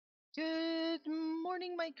Good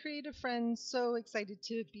morning, my creative friends. So excited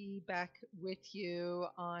to be back with you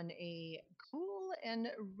on a cool and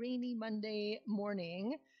rainy Monday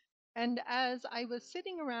morning. And as I was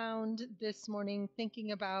sitting around this morning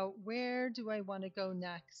thinking about where do I want to go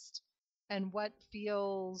next and what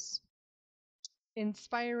feels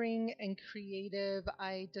inspiring and creative,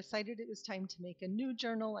 I decided it was time to make a new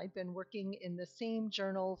journal. I've been working in the same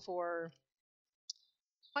journal for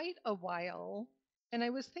quite a while. And I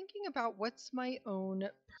was thinking about what's my own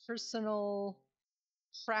personal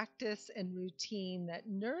practice and routine that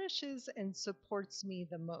nourishes and supports me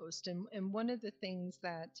the most. And one of the things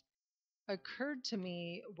that occurred to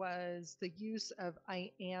me was the use of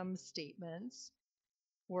I am statements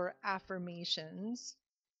or affirmations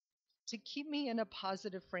to keep me in a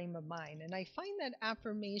positive frame of mind. And I find that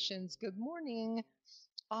affirmations, good morning,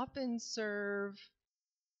 often serve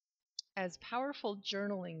as powerful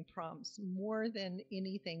journaling prompts more than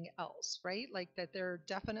anything else, right? Like that there are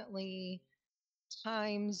definitely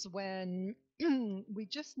times when we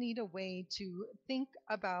just need a way to think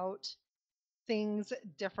about things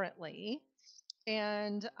differently.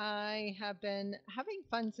 And I have been having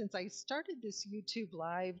fun since I started this YouTube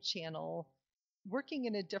live channel, working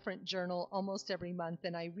in a different journal almost every month.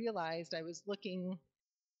 And I realized I was looking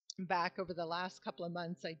back over the last couple of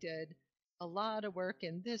months, I did a lot of work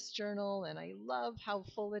in this journal and I love how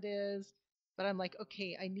full it is. But I'm like,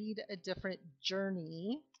 okay, I need a different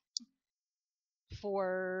journey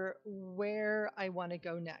for where I want to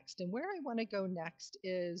go next. And where I want to go next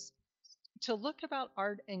is to look about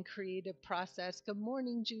art and creative process. Good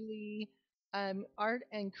morning, Julie. Art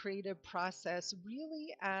and creative process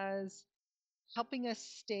really as helping us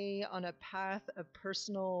stay on a path of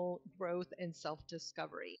personal growth and self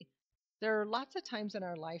discovery. There are lots of times in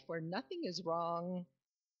our life where nothing is wrong,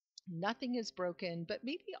 nothing is broken, but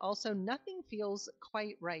maybe also nothing feels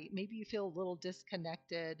quite right. Maybe you feel a little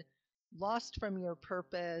disconnected, lost from your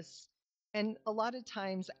purpose. And a lot of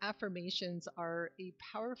times, affirmations are a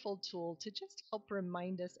powerful tool to just help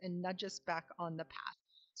remind us and nudge us back on the path.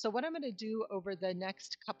 So, what I'm going to do over the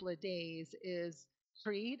next couple of days is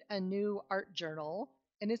create a new art journal,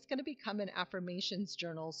 and it's going to become an affirmations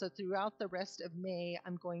journal. So, throughout the rest of May,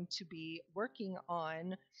 I'm going to be working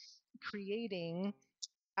on creating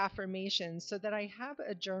affirmations so that I have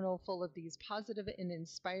a journal full of these positive and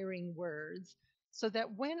inspiring words so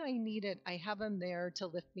that when I need it, I have them there to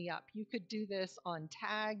lift me up. You could do this on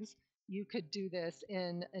tags. You could do this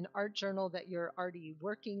in an art journal that you're already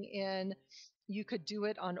working in. You could do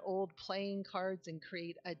it on old playing cards and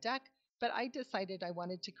create a deck. But I decided I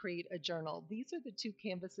wanted to create a journal. These are the two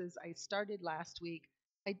canvases I started last week.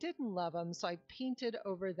 I didn't love them, so I painted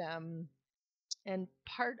over them, and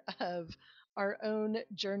part of our own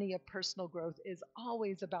journey of personal growth is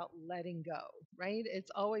always about letting go, right?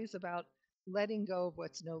 It's always about letting go of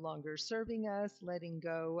what's no longer serving us, letting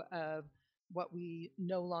go of what we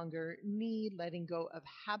no longer need, letting go of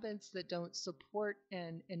habits that don't support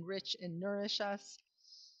and enrich and nourish us.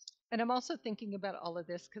 And I'm also thinking about all of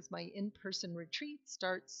this because my in person retreat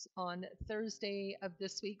starts on Thursday of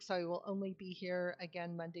this week. So I will only be here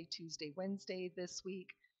again Monday, Tuesday, Wednesday this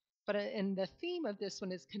week. But and the theme of this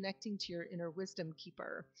one is connecting to your inner wisdom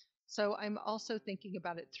keeper. So I'm also thinking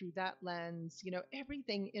about it through that lens. You know,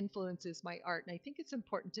 everything influences my art. And I think it's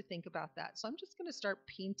important to think about that. So I'm just going to start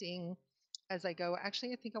painting as I go.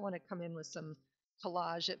 Actually, I think I want to come in with some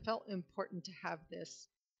collage. It felt important to have this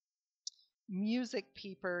music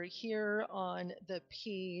peeper here on the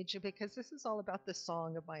page because this is all about the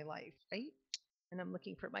song of my life, right? And I'm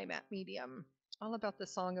looking for my matte medium, all about the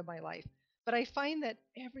song of my life. But I find that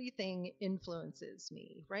everything influences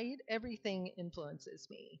me, right? Everything influences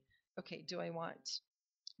me. Okay, do I want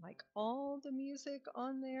like all the music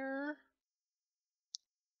on there?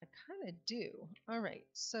 I kind of do. All right,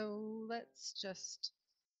 so let's just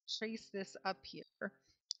trace this up here.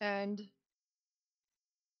 And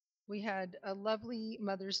we had a lovely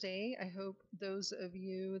Mother's Day. I hope those of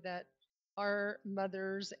you that are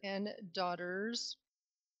mothers and daughters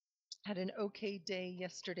had an okay day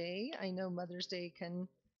yesterday. I know Mother's Day can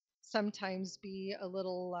sometimes be a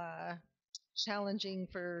little challenging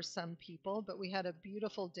for some people, but we had a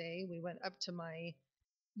beautiful day. We went up to my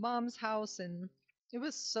mom's house and it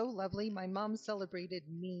was so lovely. My mom celebrated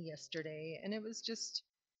me yesterday and it was just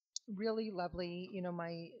really lovely. You know,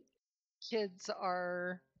 my kids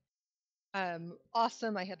are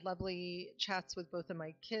awesome. I had lovely chats with both of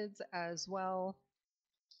my kids as well.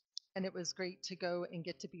 And it was great to go and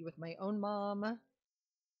get to be with my own mom.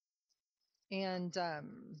 And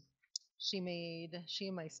she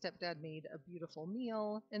and my stepdad made a beautiful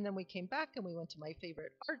meal. And then we came back and we went to my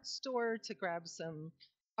favorite art store to grab some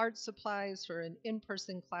art supplies for an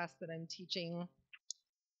in-person class that I'm teaching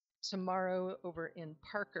tomorrow over in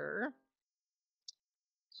Parker,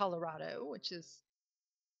 Colorado, which is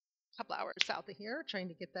a couple hours south of here, trying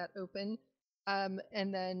to get that open. And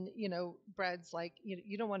then, Brad's like,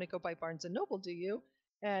 you don't want to go by Barnes and Noble, do you?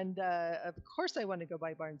 And of course, I want to go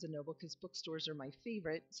by Barnes and Noble because bookstores are my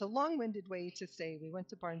favorite. So, long-winded way to say we went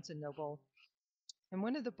to Barnes and Noble, and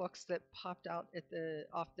one of the books that popped out at the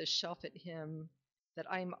off the shelf at him that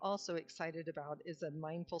I'm also excited about is a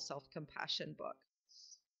mindful self-compassion book.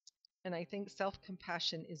 And I think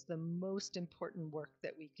self-compassion is the most important work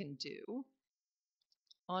that we can do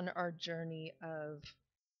on our journey of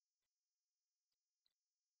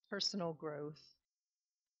personal growth,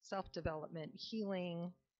 self development,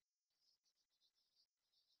 healing.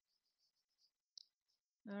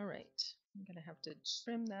 All right. I'm going to have to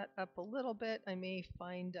trim that up a little bit. I may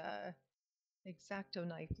find a X-Acto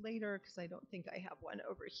knife later because I don't think I have one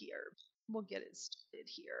over here. We'll get it started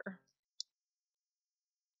here.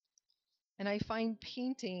 And I find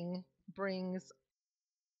painting brings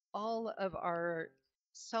all of our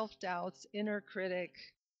self doubts, inner critic,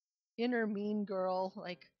 inner mean girl,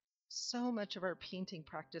 like so much of our painting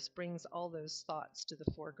practice brings all those thoughts to the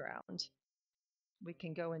foreground. We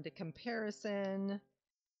can go into comparison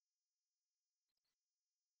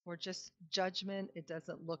or just judgment. It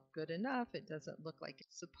doesn't look good enough. It doesn't look like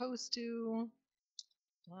it's supposed to.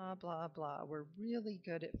 Blah, blah, blah. We're really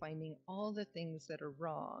good at finding all the things that are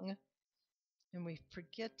wrong. And we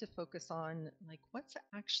forget to focus on, like, what's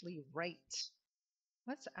actually right?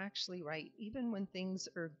 What's actually right? Even when things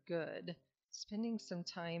are good, spending some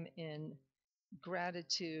time in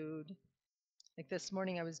gratitude. Like this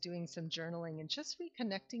morning, I was doing some journaling and just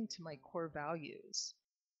reconnecting to my core values.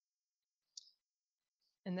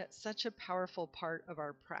 And that's such a powerful part of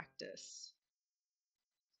our practice.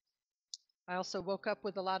 I also woke up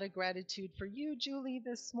with a lot of gratitude for you, Julie,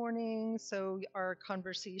 this morning. So our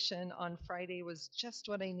conversation on Friday was just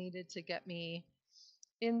what I needed to get me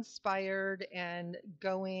inspired and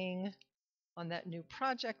going on that new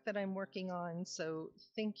project that I'm working on. So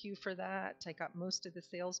thank you for that. I got most of the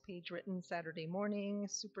sales page written Saturday morning.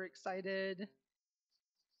 Super excited.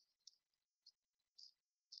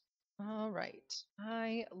 All right.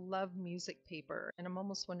 I love music paper, and I'm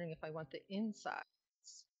almost wondering if I want the insides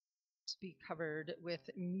to be covered with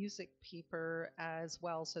music paper as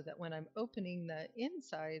well, so that when I'm opening the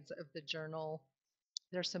insides of the journal,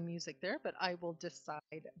 there's some music there, but I will decide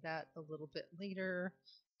that a little bit later.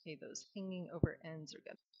 Okay, those hanging over ends are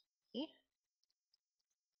going to be.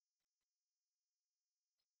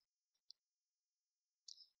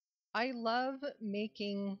 I love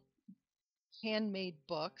making handmade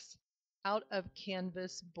books out of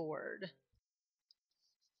canvas board.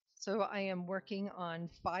 So I am working on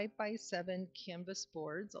 5x7 canvas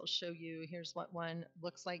boards. I'll show you. Here's what one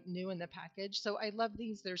looks like new in the package. So I love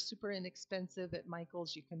these. They're super inexpensive at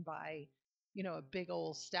Michael's. You can buy, a big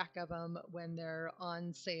old stack of them when they're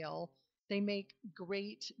on sale. They make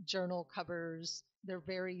great journal covers. They're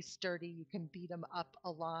very sturdy. You can beat them up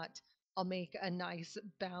a lot. I'll make a nice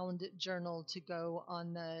bound journal to go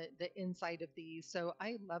on the inside of these. So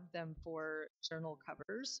I love them for journal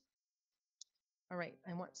covers. All right,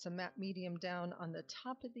 I want some matte medium down on the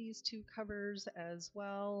top of these two covers as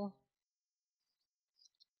well.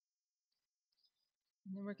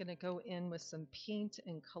 And then we're going to go in with some paint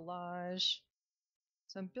and collage.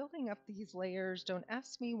 So I'm building up these layers. Don't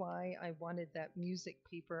ask me why I wanted that music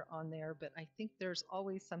paper on there, but I think there's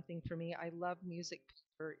always something for me. I love music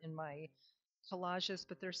paper in my collages,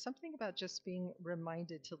 but there's something about just being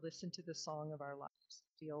reminded to listen to the song of our lives.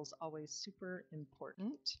 It feels always super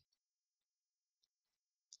important.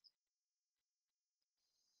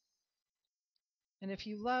 And if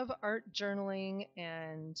you love art journaling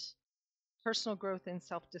and personal growth and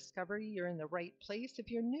self discovery, you're in the right place.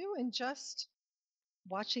 If you're new and just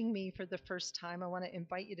watching me for the first time, I want to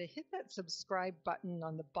invite you to hit that subscribe button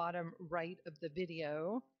on the bottom right of the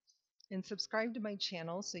video and subscribe to my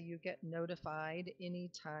channel so you get notified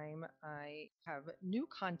anytime I have new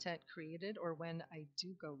content created or when I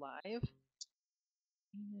do go live.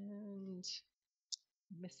 And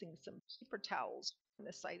missing some paper towels on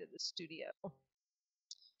the side of the studio.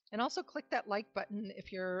 And also click that like button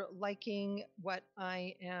if you're liking what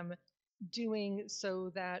I am doing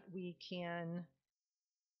so that we can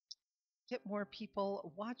get more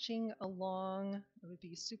people watching along. It would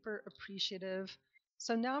be super appreciative.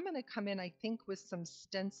 So now I'm going to come in, I think, with some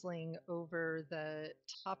stenciling over the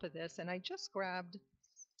top of this. And I just grabbed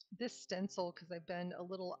this stencil because I've been a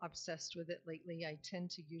little obsessed with it lately. I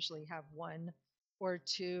tend to usually have one or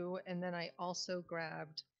two. And then I also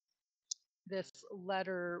grabbed this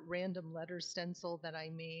random letter stencil that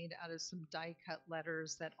I made out of some die cut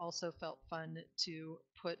letters that also felt fun to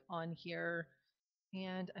put on here.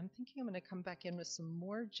 And I'm thinking I'm going to come back in with some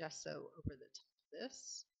more gesso over the top of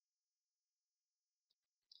this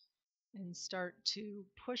and start to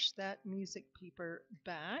push that music paper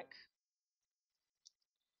back.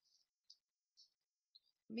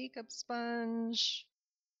 Makeup sponge.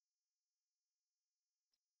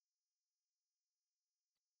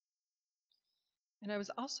 And I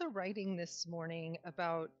was also writing this morning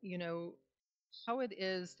about, how it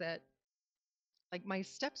is that like my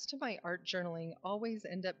steps to my art journaling always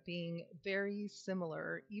end up being very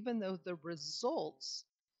similar, even though the results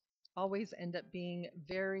always end up being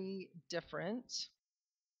very different.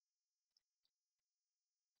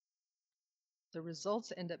 The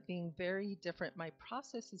results end up being very different. My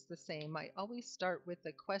process is the same. I always start with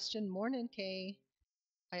a question. Morning, Kay.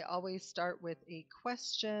 I always start with a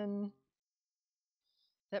question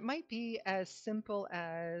that might be as simple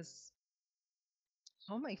as,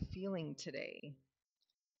 how am I feeling today?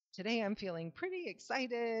 Today I'm feeling pretty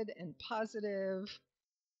excited and positive.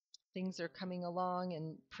 Things are coming along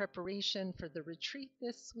in preparation for the retreat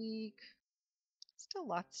this week. Still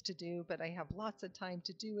lots to do, but I have lots of time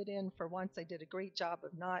to do it in. For once, I did a great job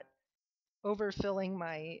of not overfilling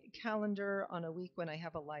my calendar on a week when I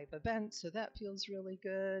have a live event, so that feels really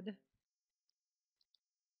good.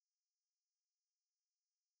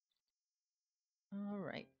 All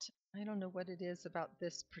right. I don't know what it is about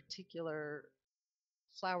this particular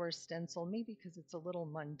flower stencil, maybe because it's a little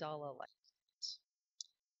mandala-like.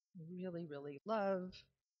 Really, really love.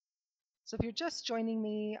 So if you're just joining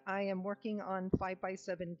me, I am working on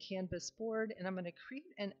 5x7 canvas board, and I'm going to create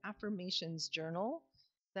an affirmations journal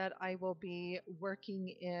that I will be working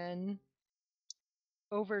in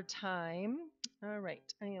over time. All right,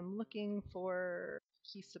 I am looking for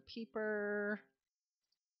a piece of paper.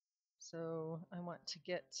 So I want to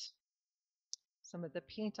get some of the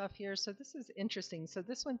paint off here. So this is interesting. So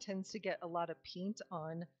this one tends to get a lot of paint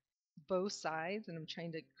on both sides, and I'm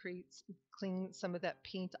trying to clean some of that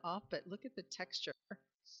paint off, but look at the texture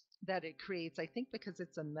that it creates. I think because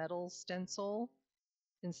it's a metal stencil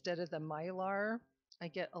instead of the mylar, I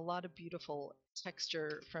get a lot of beautiful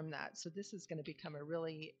texture from that. So this is going to become a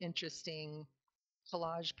really interesting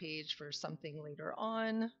collage page for something later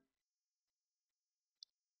on.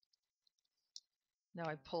 Now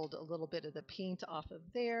I pulled a little bit of the paint off of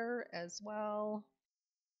there as well.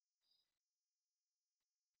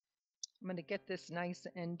 I'm going to get this nice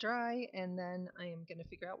and dry, and then I am going to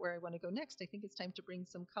figure out where I want to go next. I think it's time to bring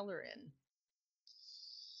some color in.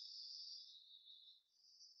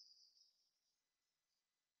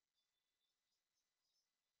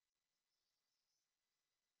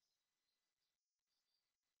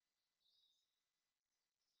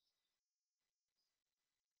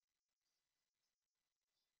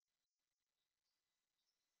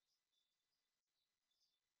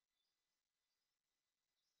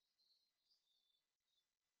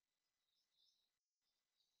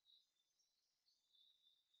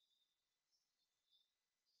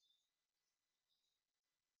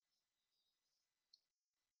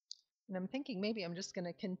 And I'm thinking maybe I'm just going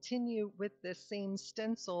to continue with this same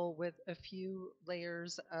stencil with a few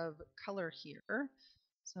layers of color here.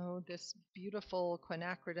 So this beautiful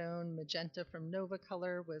quinacridone magenta from Nova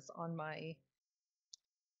Color was on my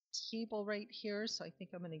table right here, so I think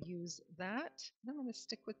I'm going to use that. And I'm going to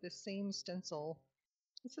stick with the same stencil.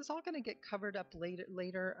 This is all going to get covered up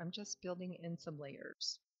later. I'm just building in some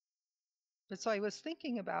layers. But so I was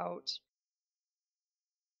thinking about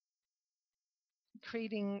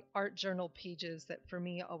creating art journal pages that for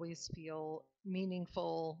me always feel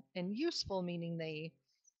meaningful and useful, meaning they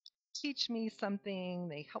teach me something,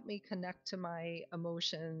 they help me connect to my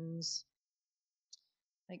emotions.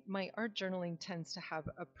 Like my art journaling tends to have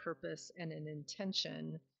a purpose and an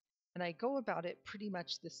intention, and I go about it pretty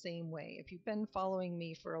much the same way. If you've been following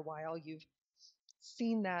me for a while, you've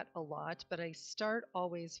seen that a lot, but I start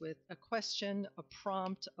always with a question, a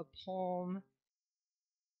prompt, a poem,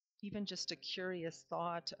 even just a curious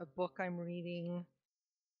thought, a book I'm reading,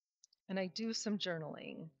 and I do some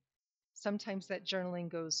journaling. Sometimes that journaling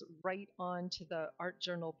goes right onto the art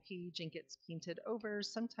journal page and gets painted over.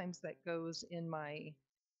 Sometimes that goes in my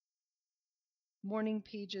morning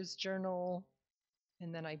pages journal,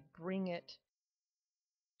 and then I bring it,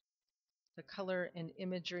 the color and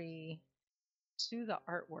imagery, to the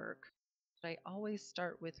artwork. But I always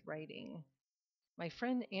start with writing. My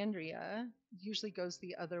friend Andrea usually goes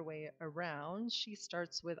the other way around. She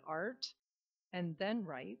starts with art and then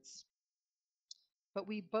writes. But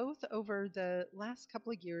we both, over the last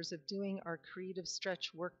couple of years of doing our creative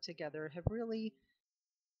stretch work together, have really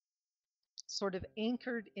sort of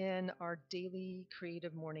anchored in our daily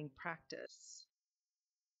creative morning practice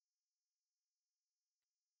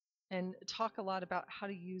and talk a lot about how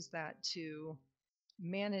to use that to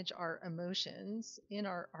manage our emotions in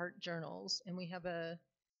our art journals. And we have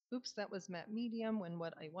oops, that was matte medium when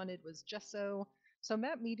what I wanted was gesso. So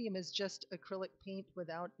matte medium is just acrylic paint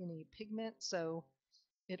without any pigment. So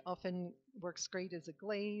it often works great as a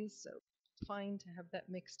glaze. So fine to have that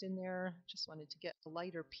mixed in there. Just wanted to get a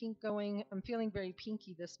lighter pink going. I'm feeling very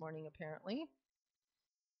pinky this morning, apparently.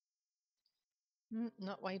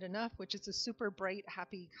 Not white enough, which is a super bright,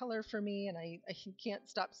 happy color for me. And I can't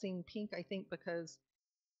stop seeing pink, I think, because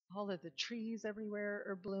all of the trees everywhere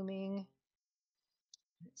are blooming.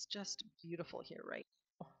 It's just beautiful here right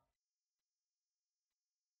now.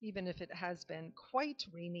 Even if it has been quite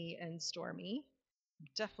rainy and stormy, I'm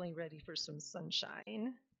definitely ready for some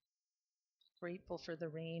sunshine. Grateful for the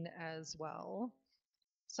rain as well.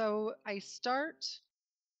 So I start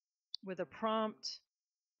with a prompt,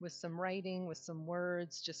 with some writing, with some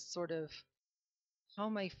words, just sort of how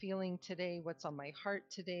am I feeling today? What's on my heart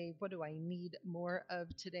today? What do I need more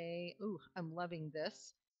of today? Ooh, I'm loving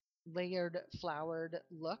this layered, flowered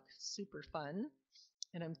look. Super fun.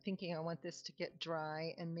 And I'm thinking I want this to get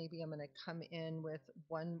dry, and maybe I'm going to come in with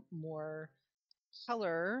one more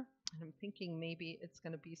color. And I'm thinking maybe it's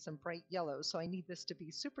going to be some bright yellow. So I need this to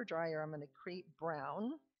be super dry, or I'm going to create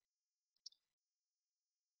brown.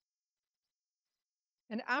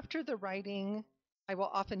 And after the writing, I will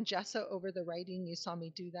often gesso over the writing. You saw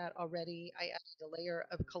me do that already. I added a layer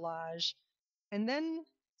of collage. And then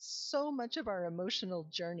so much of our emotional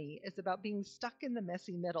journey is about being stuck in the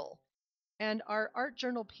messy middle. And our art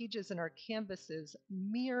journal pages and our canvases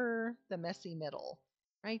mirror the messy middle,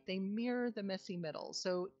 right? They mirror the messy middle.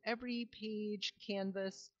 So every page,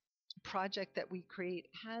 canvas, project that we create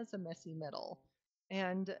has a messy middle.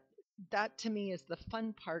 And that to me is the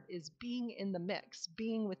fun part, is being in the mix,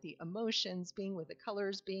 being with the emotions, being with the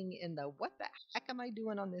colors, being in the what the heck am I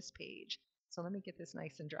doing on this page? So let me get this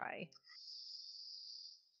nice and dry.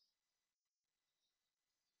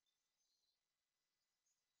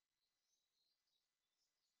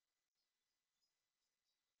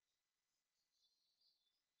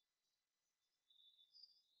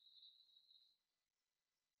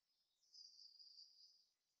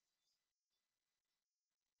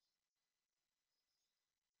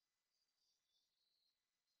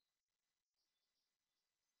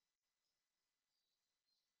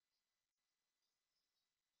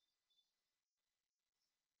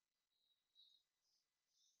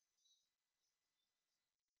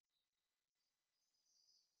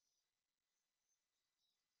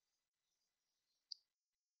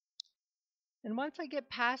 And once I get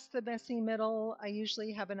past the messy middle, I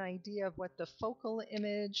usually have an idea of what the focal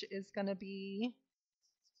image is going to be.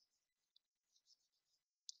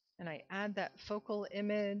 And I add that focal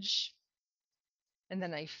image. And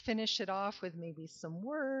then I finish it off with maybe some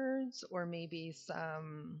words or maybe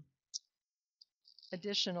some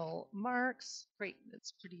additional marks. Great,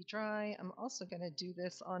 it's pretty dry. I'm also going to do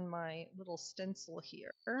this on my little stencil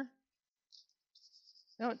here.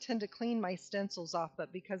 I don't tend to clean my stencils off,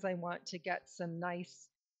 but because I want to get some nice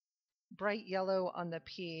bright yellow on the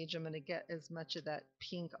page, I'm going to get as much of that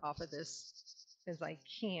pink off of this as I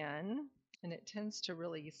can. And it tends to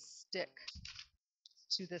really stick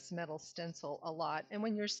to this metal stencil a lot. And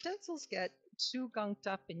when your stencils get too gunked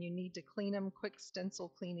up and you need to clean them, quick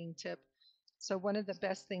stencil cleaning tip. So one of the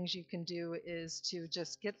best things you can do is to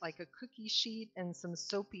just get like a cookie sheet and some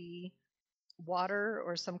soapy water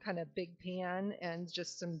or some kind of big pan and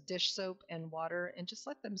just some dish soap and water, and just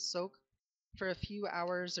let them soak for a few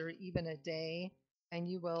hours or even a day, and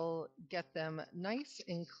you will get them nice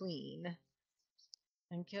and clean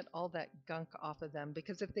and get all that gunk off of them.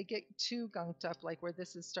 Because if they get too gunked up, like where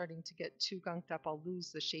this is starting to get too gunked up, I'll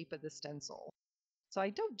lose the shape of the stencil. So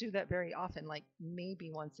I don't do that very often, like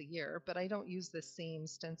maybe once a year, but I don't use the same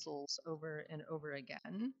stencils over and over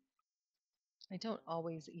again. I don't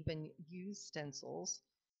always even use stencils,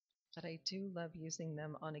 but I do love using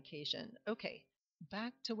them on occasion. Okay,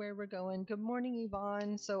 back to where we're going. Good morning,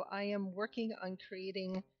 Yvonne. So I am working on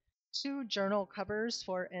creating 2 journal covers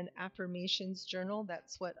for an affirmations journal.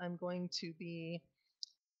 That's what I'm going to be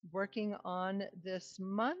working on this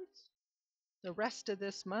month. The rest of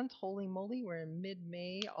this month, holy moly, we're in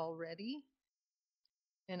mid-May already.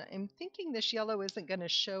 And I'm thinking this yellow isn't going to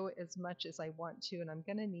show as much as I want to, and I'm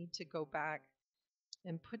going to need to go back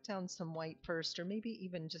and put down some white first, or maybe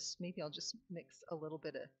even maybe I'll just mix a little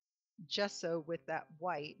bit of gesso with that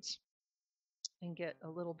white and get a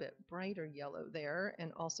little bit brighter yellow there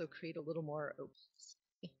and also create a little more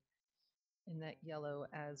opacity in that yellow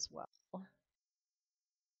as well.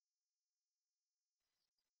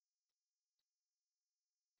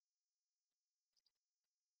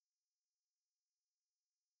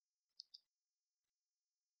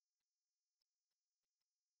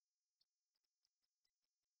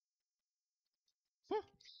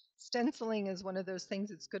 Stenciling is one of those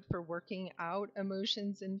things that's good for working out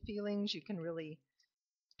emotions and feelings. You can really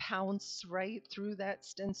pounce right through that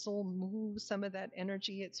stencil, move some of that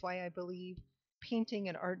energy. It's why I believe painting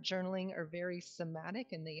and art journaling are very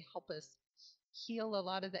somatic and they help us heal a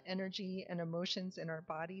lot of the energy and emotions in our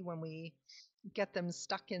body when we get them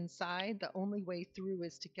stuck inside. The only way through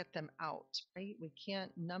is to get them out, right? We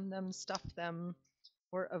can't numb them, stuff them,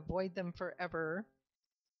 or avoid them forever.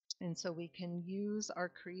 And so we can use our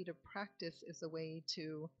creative practice as a way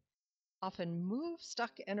to often move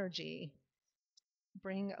stuck energy,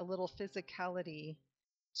 bring a little physicality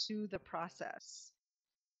to the process,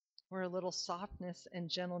 or a little softness and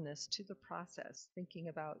gentleness to the process, thinking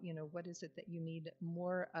about, what is it that you need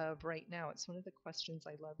more of right now? It's one of the questions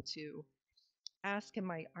I love to ask in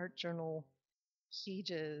my art journal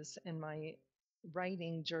pages and my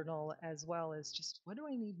writing journal as well, as just what do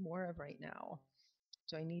I need more of right now?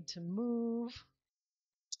 Do I need to move?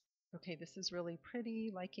 Okay, this is really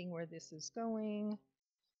pretty, liking where this is going.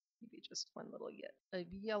 Maybe just one little of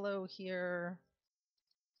yellow here.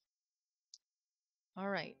 All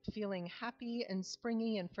right, feeling happy and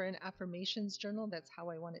springy. And for an affirmations journal, that's how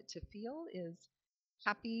I want it to feel, is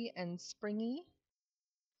happy and springy.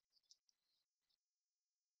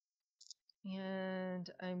 And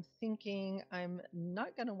I'm thinking I'm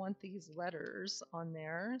not going to want these letters on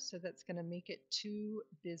there, so that's going to make it too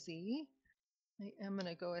busy. I am going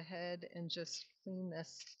to go ahead and just clean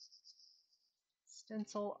this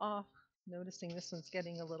stencil off, noticing this one's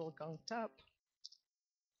getting a little gunked up.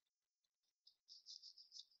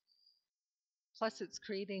 Plus, it's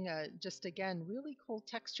creating a just again really cool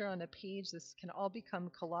texture on a page. This can all become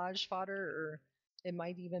collage fodder, or it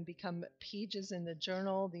might even become pages in the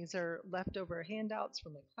journal. These are leftover handouts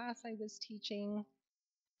from a class I was teaching.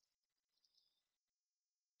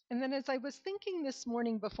 And then as I was thinking this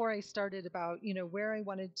morning before I started about, where I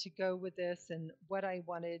wanted to go with this and what I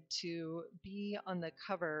wanted to be on the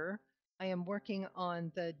cover, I am working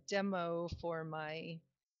on the demo for my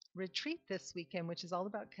retreat this weekend, which is all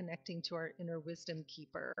about connecting to our inner wisdom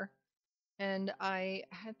keeper. And I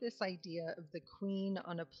had this idea of the queen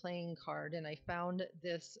on a playing card, and I found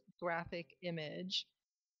this graphic image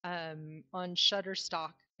on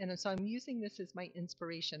Shutterstock. And so I'm using this as my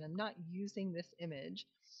inspiration. I'm not using this image,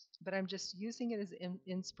 but I'm just using it as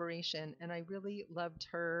inspiration. And I really loved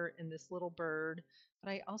her and this little bird. But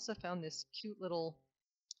I also found this cute little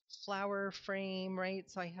flower frame, right?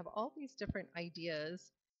 So I have all these different ideas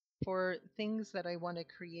for things that I want to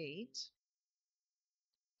create.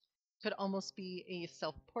 Could almost be a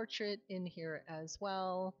self-portrait in here as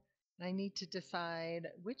well. And I need to decide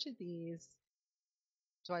which of these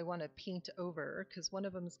do I want to paint over, because one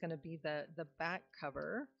of them is going to be the back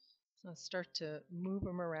cover. So I'll start to move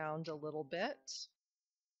them around a little bit.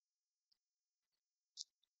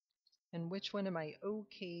 And which one am I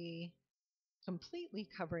okay completely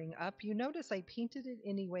covering up? You notice I painted it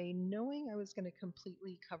anyway, knowing I was going to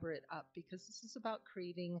completely cover it up, because this is about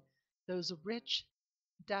creating those rich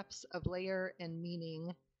depths of layer and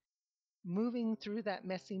meaning, moving through that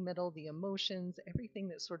messy middle, the emotions, everything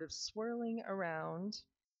that's sort of swirling around.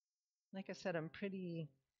 Like I said, I'm pretty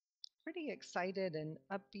excited and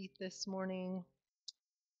upbeat this morning.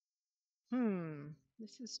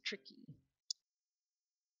 This is tricky.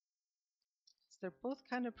 They're both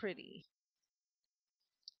kind of pretty.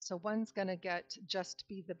 So one's going to get just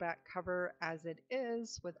be the back cover as it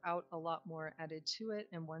is without a lot more added to it,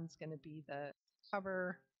 and one's going to be the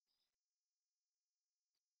cover.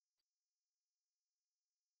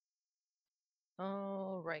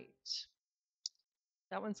 All right.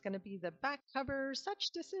 That one's going to be the back cover, such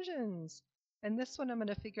decisions. And this one I'm going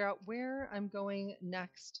to figure out where I'm going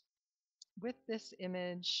next with this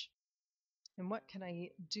image and what can I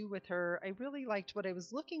do with her. I really liked what I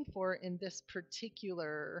was looking for in this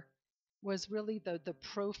particular was really the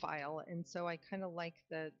profile. And so I kind of like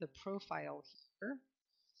the profile here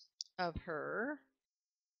of her.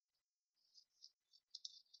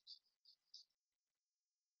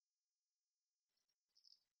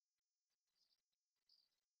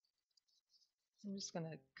 I'm just going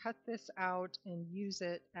to cut this out and use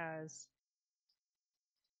it as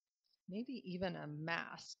maybe even a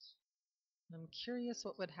mask. I'm curious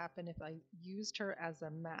what would happen if I used her as a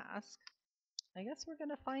mask. I guess we're going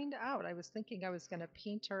to find out. I was thinking I was going to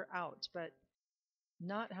paint her out, but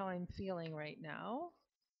not how I'm feeling right now.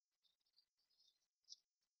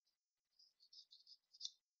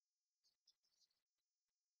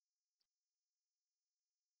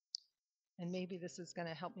 And maybe this is going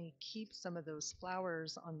to help me keep some of those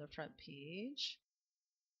flowers on the front page.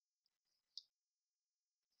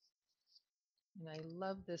 And I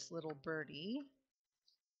love this little birdie.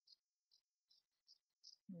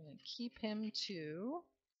 I'm going to keep him too.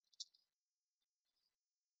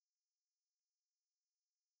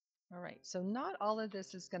 All right, so not all of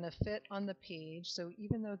this is going to fit on the page. So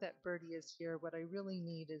even though that birdie is here, what I really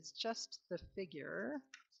need is just the figure.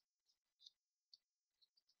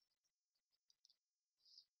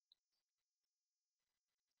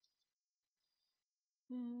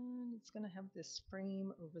 And it's going to have this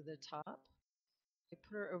frame over the top. I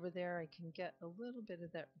put her over there, I can get a little bit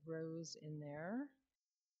of that rose in there.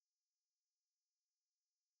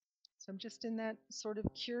 So I'm just in that sort of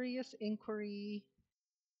curious inquiry.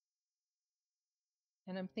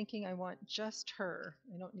 And I'm thinking I want just her.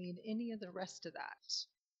 I don't need any of the rest of that.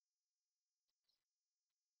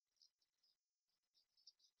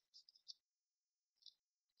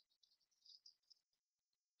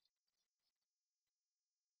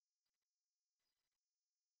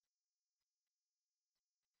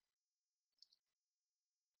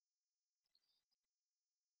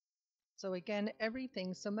 So again,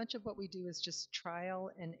 everything, so much of what we do is just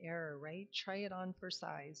trial and error, right? Try it on for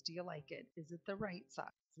size. Do you like it? Is it the right size?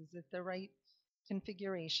 Is it the right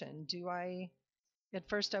configuration? At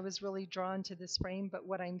first I was really drawn to this frame, but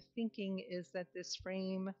what I'm thinking is that this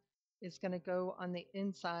frame is going to go on the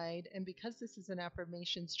inside. And because this is an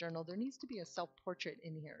affirmations journal, there needs to be a self-portrait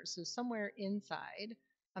in here. So somewhere inside,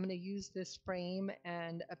 I'm going to use this frame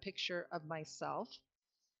and a picture of myself,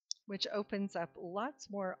 which opens up lots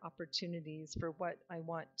more opportunities for what I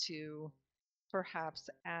want to perhaps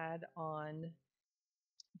add on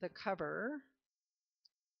the cover.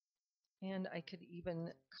 And I could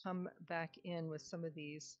even come back in with some of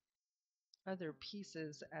these other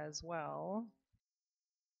pieces as well.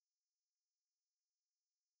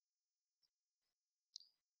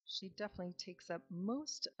 She definitely takes up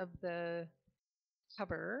most of the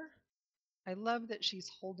cover. I love that she's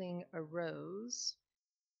holding a rose.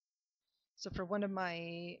 So for one of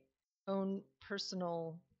my own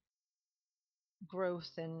personal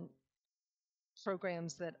growth and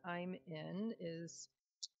programs that I'm in is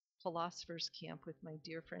Philosopher's Camp with my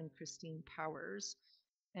dear friend Christine Powers.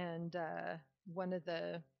 And one of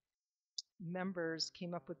the members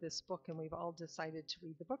came up with this book, and we've all decided to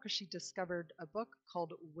read the book. Or she discovered a book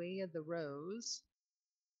called Way of the Rose.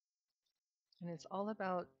 And it's all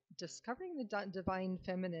about discovering the divine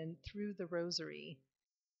feminine through the rosary.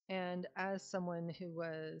 And as someone who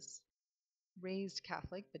was raised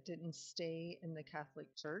Catholic but didn't stay in the Catholic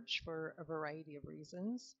Church for a variety of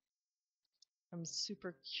reasons, I'm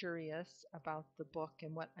super curious about the book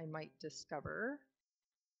and what I might discover.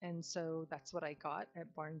 And so that's what I got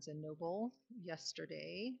at Barnes and Noble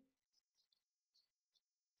yesterday,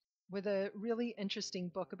 with a really interesting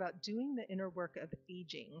book about doing the inner work of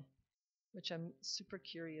aging, which I'm super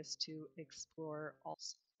curious to explore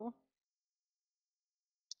also.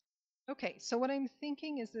 Okay, so what I'm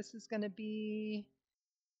thinking is this is going to be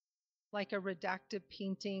like a redactive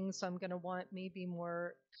painting, so I'm going to want maybe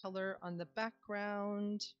more color on the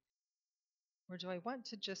background. Or do I want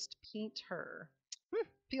to just paint her?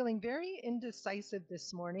 Feeling very indecisive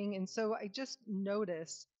this morning, and so I just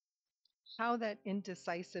notice how that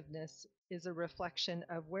indecisiveness is a reflection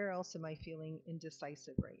of where else am I feeling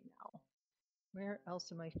indecisive right now? Where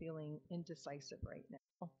else am I feeling indecisive right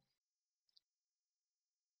now?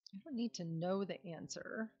 I don't need to know the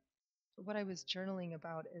answer. But what I was journaling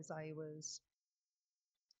about as I was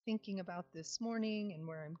thinking about this morning and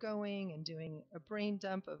where I'm going and doing a brain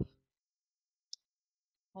dump of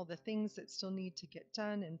all the things that still need to get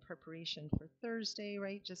done in preparation for Thursday,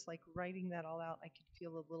 right? Just like writing that all out, I could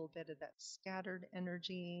feel a little bit of that scattered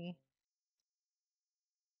energy.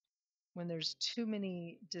 When there's too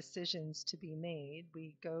many decisions to be made,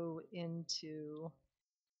 we go into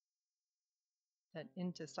that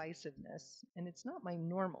indecisiveness. And it's not my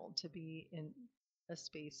normal to be in a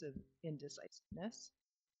space of indecisiveness.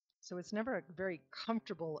 So it's never a very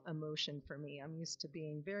comfortable emotion for me. I'm used to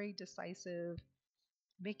being very decisive,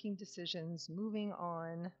 making decisions, moving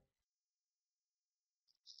on.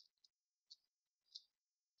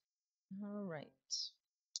 All right.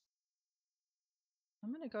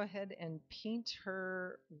 I'm going to go ahead and paint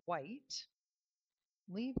her white,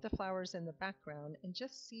 leave the flowers in the background, and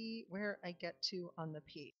just see where I get to on the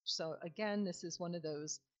page. So again, this is one of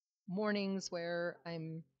those mornings where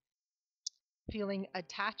I'm feeling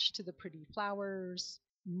attached to the pretty flowers,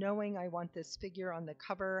 knowing I want this figure on the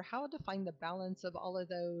cover, how to find the balance of all of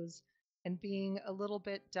those, and being a little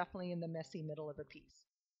bit definitely in the messy middle of a piece.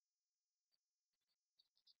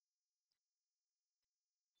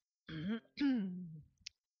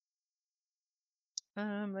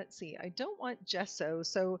 Let's see. I don't want gesso.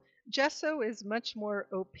 So gesso is much more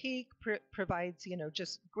opaque, provides,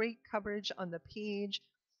 just great coverage on the page.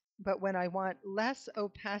 But when I want less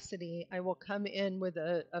opacity, I will come in with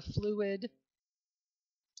a fluid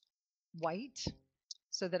white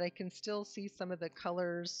so that I can still see some of the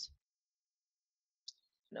colors.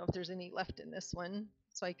 I don't know if there's any left in this one.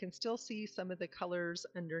 So I can still see some of the colors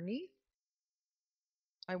underneath.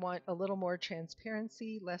 I want a little more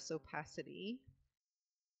transparency, less opacity.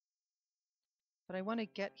 But I want to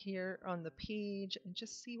get here on the page and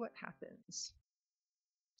just see what happens.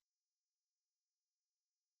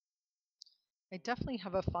 I definitely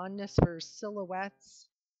have a fondness for silhouettes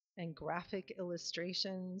and graphic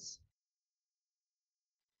illustrations.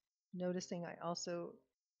 Noticing I also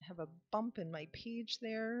have a bump in my page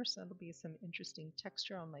there, so that'll be some interesting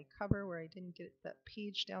texture on my cover where I didn't get that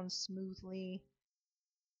page down smoothly.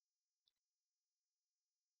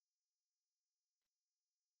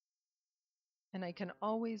 And I can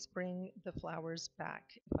always bring the flowers back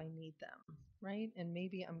if I need them, right? And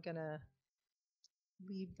maybe I'm gonna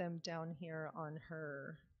leave them down here on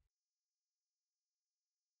her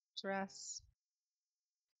dress.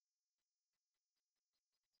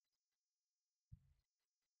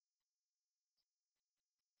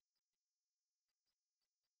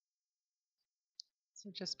 So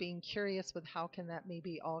just being curious with how can that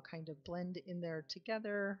maybe all kind of blend in there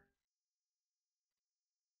together.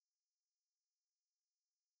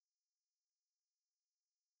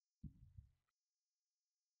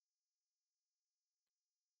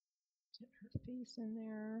 Get her face in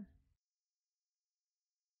there.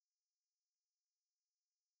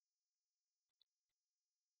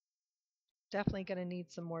 Definitely going to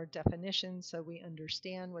need some more definition so we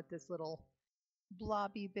understand what this little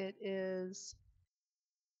blobby bit is.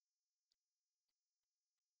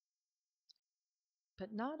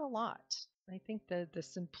 But not a lot. I think the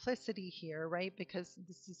simplicity here, right? Because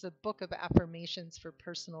this is a book of affirmations for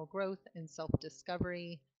personal growth and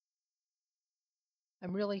self-discovery.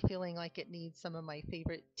 I'm really feeling like it needs some of my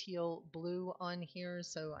favorite teal blue on here,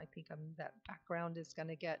 so I think that background is going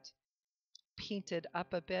to get painted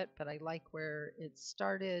up a bit, but I like where it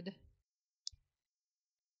started.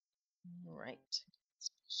 All right,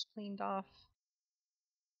 it's cleaned off.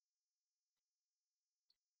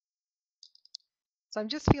 So I'm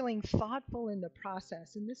just feeling thoughtful in the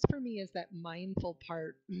process. And this for me is that mindful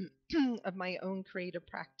part of my own creative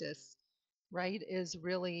practice, right? Is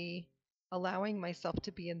really allowing myself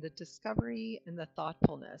to be in the discovery and the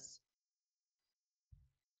thoughtfulness.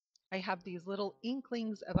 I have these little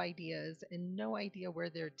inklings of ideas and no idea where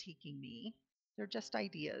they're taking me. They're just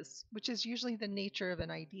ideas, which is usually the nature of an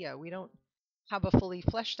idea. We don't have a fully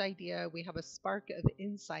fleshed idea. We have a spark of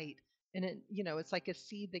insight, and it's like a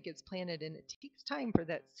seed that gets planted, and it takes time for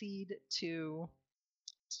that seed to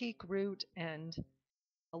take root, and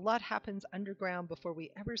a lot happens underground before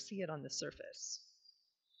we ever see it on the surface.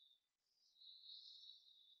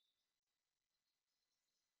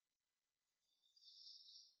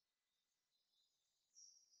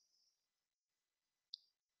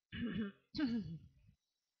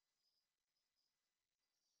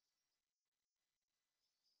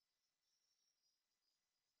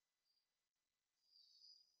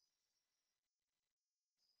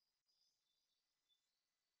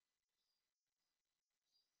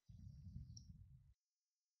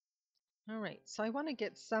 All right, so I want to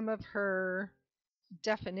get some of her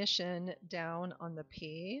definition down on the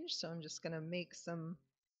page. So I'm just going to make some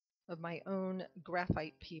of my own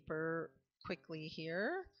graphite paper quickly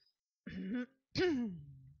here.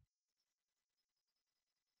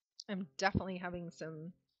 I'm definitely having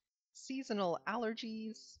some seasonal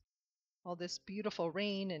allergies, all this beautiful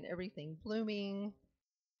rain and everything blooming.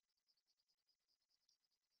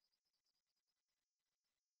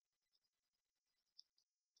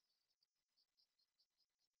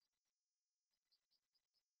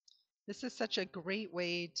 This is such a great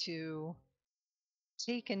way to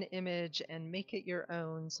take an image and make it your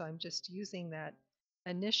own. So I'm just using that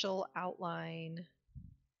initial outline.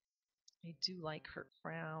 I do like her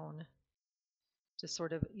crown to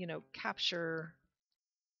sort of, capture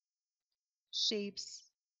shapes.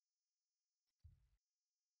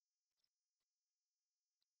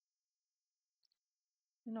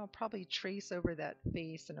 And I'll probably trace over that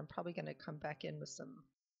face, and I'm probably going to come back in with some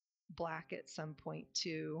black at some point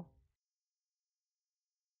too.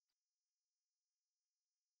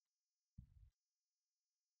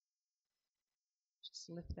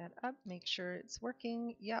 lift that up, make sure it's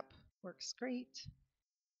working. Yep, works great.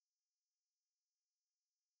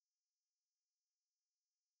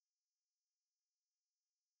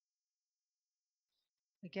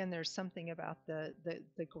 Again, there's something about the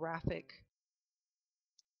graphic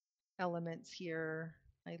elements here.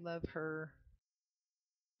 I love her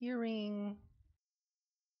earring.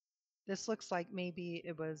 This looks like maybe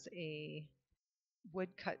it was a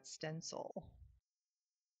woodcut stencil.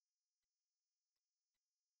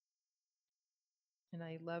 And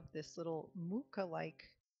I love this little muka-like,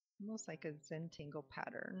 almost like a Zentangle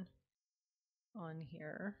pattern on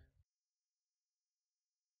here.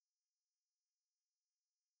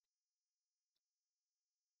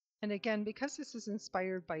 And again, because this is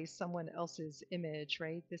inspired by someone else's image,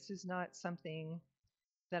 right? This is not something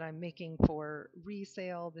that I'm making for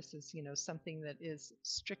resale. This is, something that is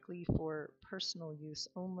strictly for personal use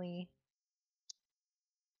only.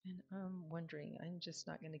 And I'm wondering, I'm just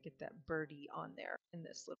not going to get that birdie on there in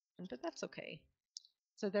this little one, but that's okay.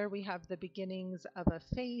 So there we have the beginnings of a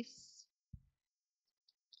face.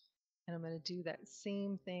 And I'm going to do that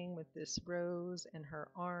same thing with this rose and her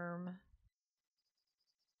arm.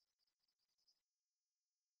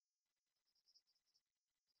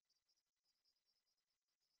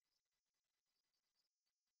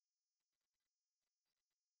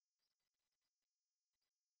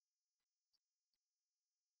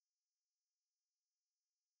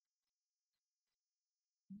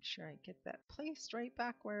 Make sure I get that placed right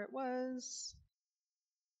back where it was.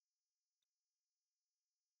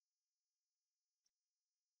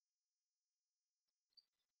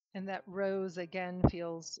 And that rose again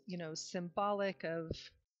feels, symbolic of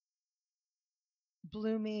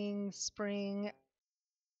blooming spring,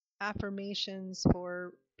 affirmations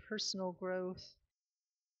for personal growth.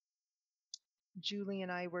 Julie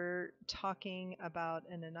and I were talking about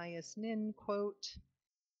an Anais Nin quote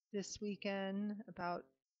this weekend about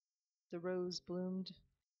the rose bloomed.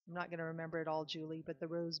 I'm not going to remember it all, Julie, but the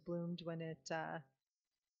rose bloomed when it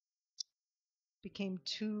became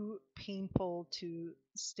too painful to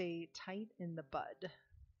stay tight in the bud.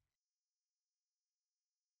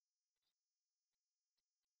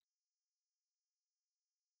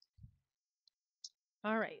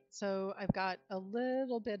 All right, so I've got a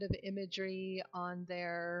little bit of imagery on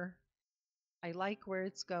there. I like where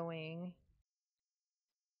it's going.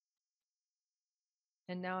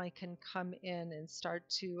 And now I can come in and start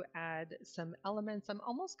to add some elements. I'm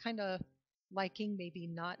almost kind of liking maybe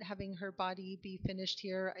not having her body be finished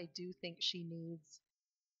here. I do think she needs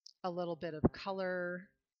a little bit of color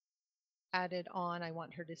added on. I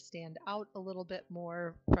want her to stand out a little bit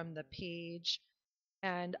more from the page.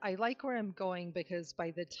 And I like where I'm going because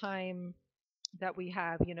by the time that we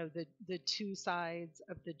have, the two sides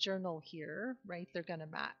of the journal here, right, they're going to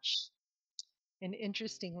match. And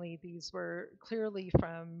interestingly, these were clearly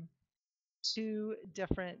from two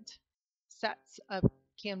different sets of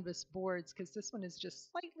canvas boards because this one is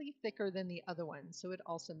just slightly thicker than the other one. So it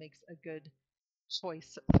also makes a good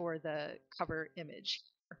choice for the cover image.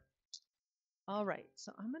 All right,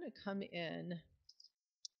 so I'm going to come in,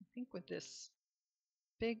 I think with this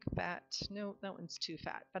big fat, no, that one's too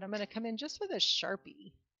fat, but I'm going to come in just with a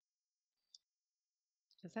Sharpie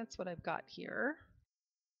because that's what I've got here.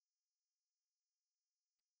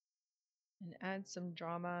 And add some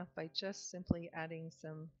drama by just simply adding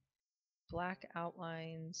some black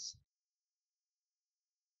outlines.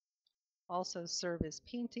 Also serve as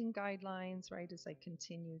painting guidelines, right, as I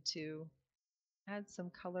continue to add some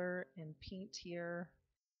color and paint here.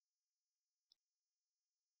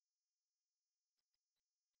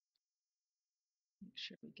 Make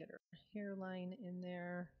sure we get our hairline in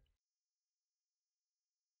there.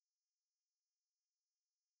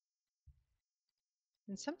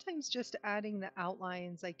 And sometimes just adding the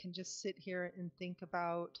outlines, I can just sit here and think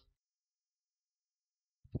about,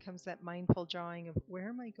 becomes that mindful drawing of where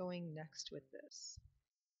am I going next with this?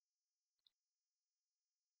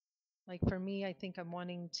 Like for me, I think I'm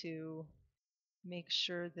wanting to make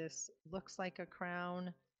sure this looks like a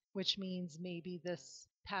crown, which means maybe this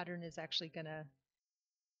pattern is actually going to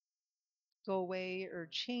go away or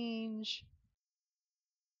change.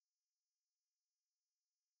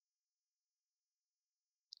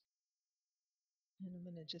 And I'm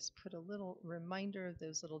going to just put a little reminder of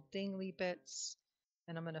those little dangly bits.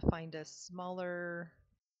 And I'm going to find a smaller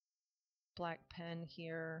black pen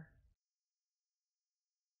here.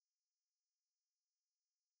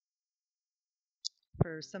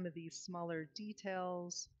 For some of these smaller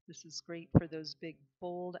details, this is great for those big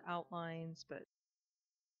bold outlines, but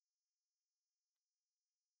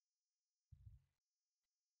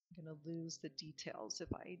I'm I'm going to lose the details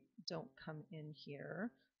if I don't come in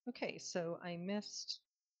here. Okay, so I missed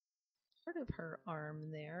part of her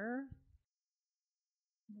arm there.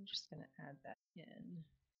 I'm just going to add that in.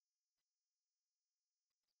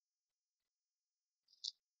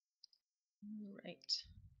 All right.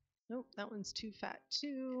 Nope, that one's too fat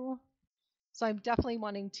too. So I'm definitely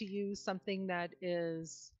wanting to use something that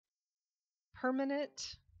is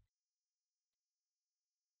permanent.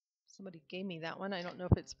 Somebody gave me that one. I don't know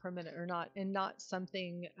if it's permanent or not, and not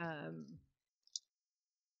something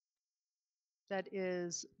that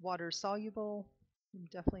is water soluble. I'm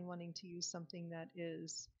definitely wanting to use something that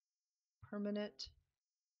is permanent.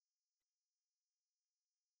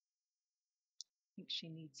 I think she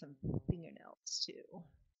needs some fingernails too.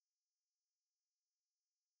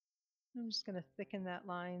 I'm just going to thicken that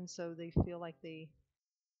line so they feel like they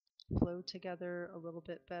flow together a little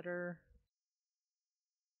bit better.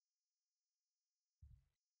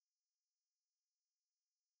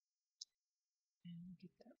 And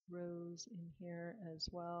get that rose in here as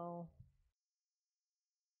well.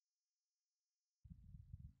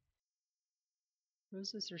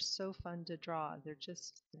 Roses are so fun to draw. They're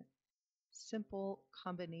just a simple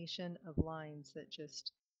combination of lines that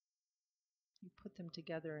just, you put them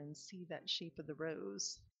together and see that shape of the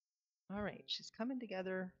rose. All right, she's coming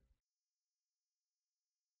together.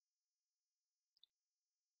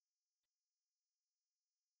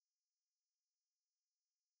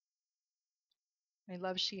 I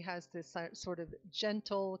love she has this sort of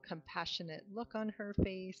gentle, compassionate look on her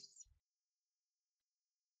face.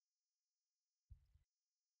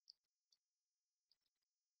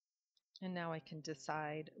 And now I can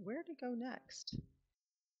decide where to go next.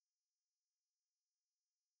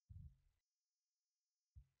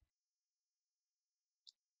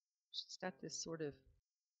 She's got this sort of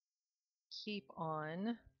cape on.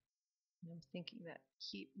 And I'm thinking that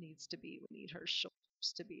cape needs to be, we need her shoulders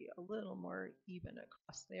to be a little more even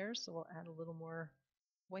across there. So we'll add a little more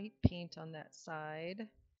white paint on that side.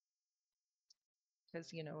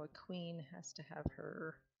 Because, you know, a queen has to have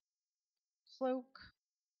her cloak.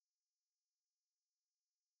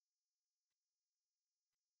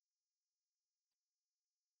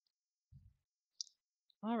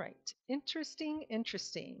 All right, interesting,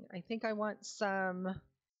 interesting. I think I want some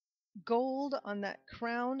gold on that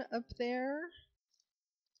crown up there.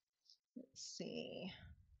 Let's see.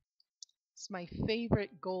 It's my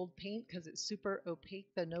favorite gold paint because it's super opaque.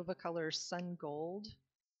 The Nova Color Sun Gold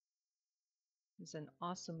is an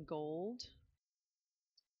awesome gold.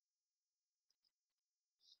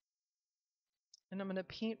 And I'm going to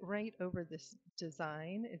paint right over this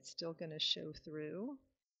design. It's still going to show through.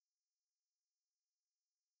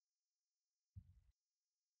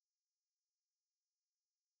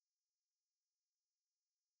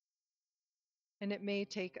 And it may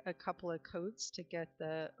take a couple of coats to get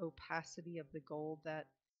the opacity of the gold that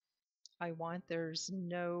I want. There's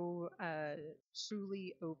no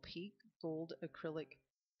truly opaque gold acrylic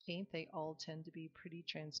paint. They all tend to be pretty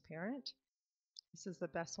transparent. This is the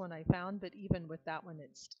best one I found, but even with that one,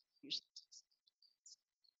 it's usually.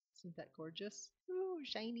 Isn't that gorgeous? Ooh,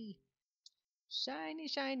 shiny. Shiny,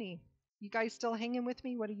 shiny. You guys still hanging with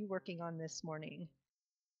me? What are you working on this morning?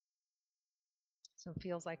 So it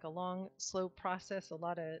feels like a long, slow process, a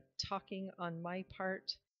lot of talking on my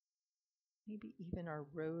part. Maybe even our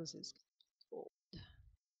rose is gold.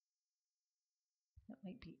 That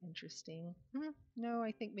might be interesting. No,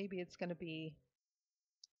 I think maybe it's going to be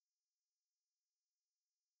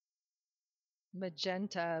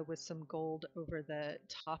magenta with some gold over the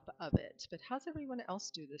top of it. But how's everyone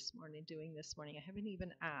else doing this morning? I haven't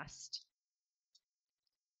even asked.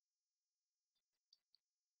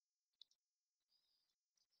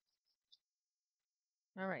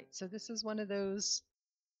 All right, so this is one of those,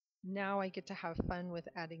 now I get to have fun with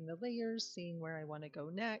adding the layers, seeing where I want to go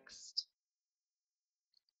next.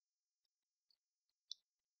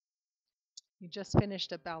 You just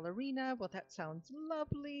finished a ballerina. Well, that sounds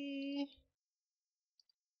lovely.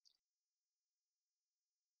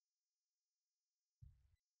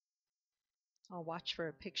 I'll watch for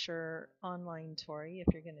a picture online, Tori,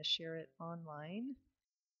 if you're going to share it online.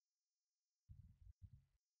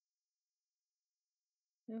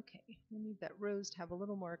 Okay, we need that rose to have a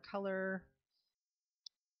little more color.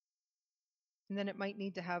 And then it might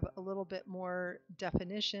need to have a little bit more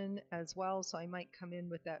definition as well. So I might come in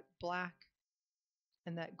with that black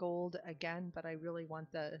and that gold again, but I really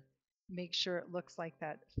want to make sure it looks like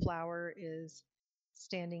that flower is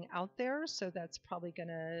standing out there. So that's probably going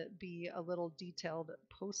to be a little detailed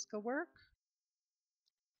Posca work.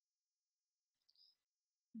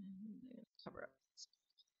 Cover up.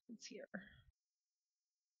 It's here.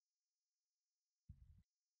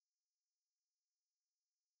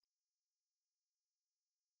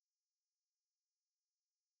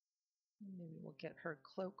 Maybe we'll get her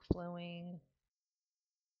cloak flowing.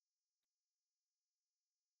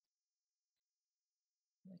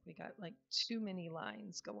 Like we got like too many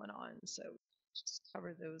lines going on, so just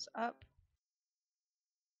cover those up.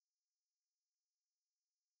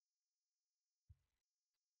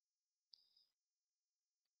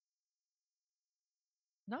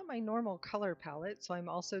 Not my normal color palette, so I'm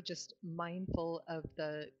also just mindful of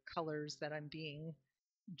the colors that I'm being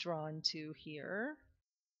drawn to here.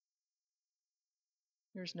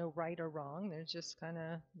 There's no right or wrong. There's just kind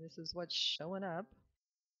of, this is what's showing up.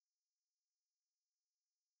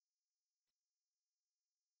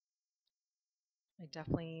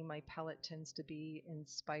 My palette tends to be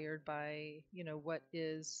inspired by, what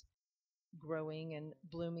is growing and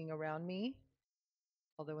blooming around me.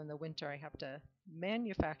 Although in the winter I have to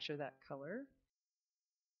manufacture that color.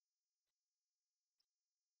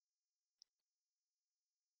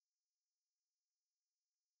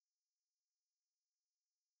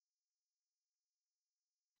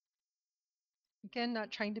 Again,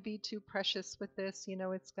 not trying to be too precious with this.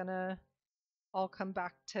 It's gonna all come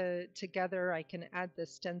back together. I can add the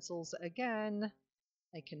stencils again.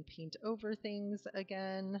 I can paint over things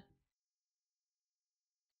again.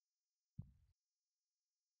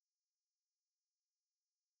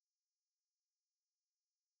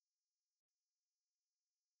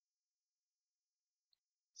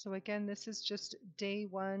 So again, this is just day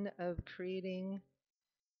one of creating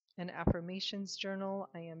an affirmations journal.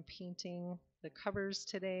 I am painting the covers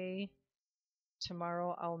today.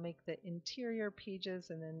 Tomorrow I'll make the interior pages,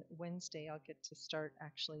 and then Wednesday I'll get to start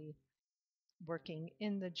actually working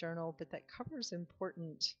in the journal. But that cover is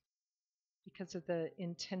important because of the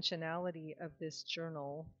intentionality of this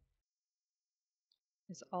journal.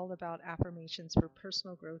 Is all about affirmations for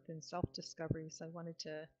personal growth and self-discovery. So I wanted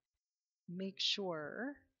to make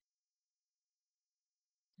sure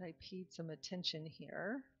that I paid some attention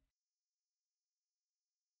here.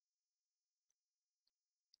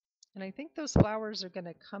 And I think those flowers are going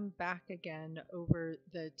to come back again over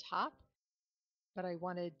the top, but I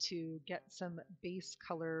wanted to get some base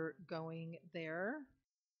color going there.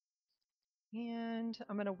 And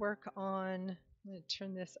I'm going to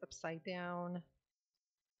turn this upside down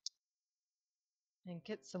and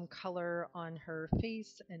get some color on her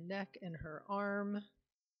face and neck and her arm.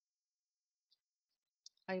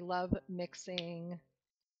 I love mixing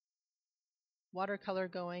watercolor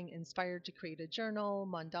going, inspired to create a journal,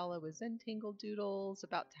 mandala with Zen Tangle Doodles,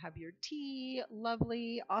 about to have your tea,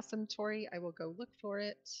 lovely, awesome, Tori. I will go look for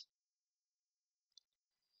it.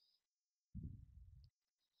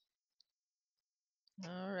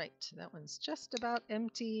 All right, that one's just about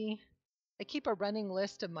empty. I keep a running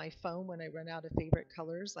list of my phone when I run out of favorite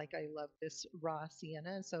colors. Like I love this raw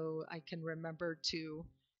sienna, so I can remember to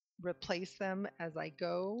replace them as I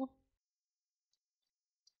go.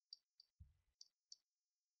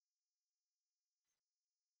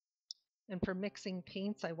 And for mixing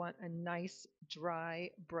paints, I want a nice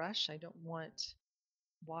dry brush. I don't want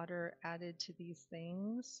water added to these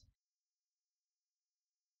things.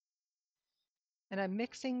 And I'm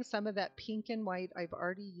mixing some of that pink and white I've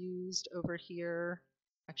already used over here.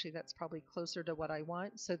 Actually, that's probably closer to what I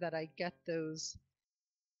want, so that I get those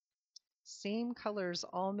same colors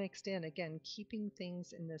all mixed in. Again, keeping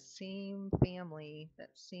things in the same family,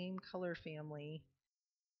 that same color family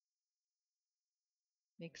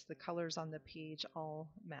makes the colors on the page all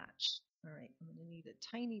match. All right, I'm going to need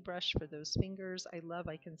a tiny brush for those fingers.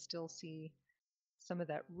 I can still see some of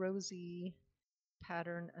that rosy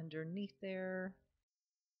pattern underneath there.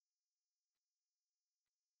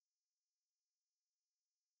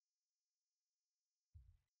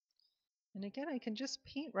 And again, I can just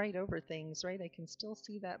paint right over things, right? I can still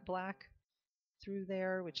see that black through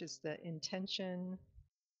there, which is the intention.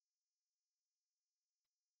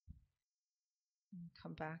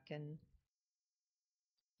 Come back and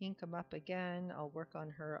ink them up again. I'll work on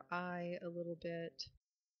her eye a little bit.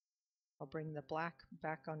 I'll bring the black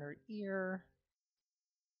back on her ear.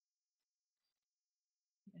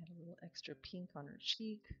 Add a little extra pink on her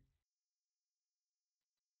cheek.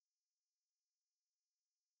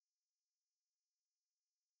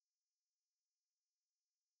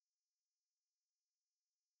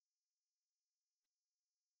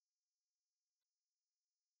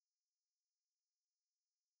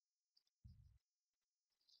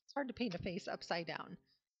 It's hard to paint a face upside down,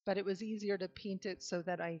 but it was easier to paint it so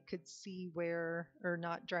that I could see where, or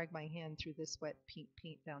not drag my hand through this wet pink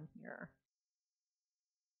paint down here.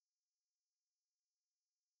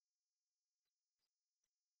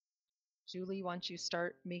 Julie, once you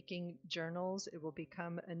start making journals, it will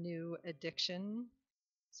become a new addiction.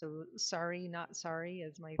 So sorry, not sorry,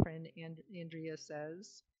 as my friend Andrea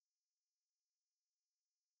says.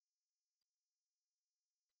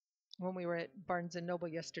 When we were at Barnes and Noble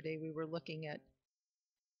yesterday, we were looking at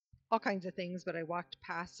all kinds of things, but I walked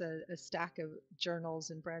past a stack of journals,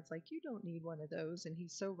 and Brad's like, "You don't need one of those," and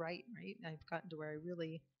he's so right, right? And I've gotten to where I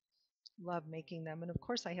really love making them, and of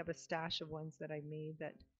course, I have a stash of ones that I made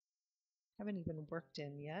that haven't even worked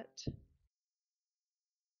in yet.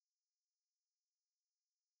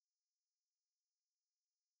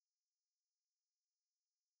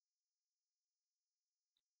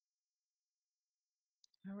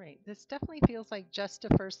 All right, this definitely feels like just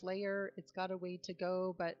a first layer. It's got a way to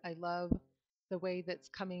go, but I love the way that's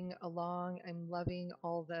coming along. I'm loving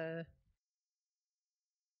all the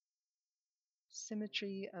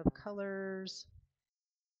symmetry of colors.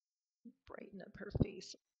 Brighten up her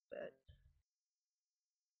face a bit.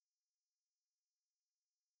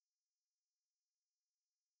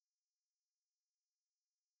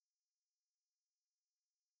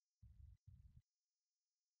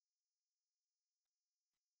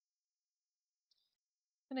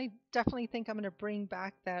 And I definitely think I'm going to bring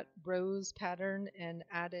back that rose pattern and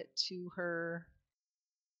add it to her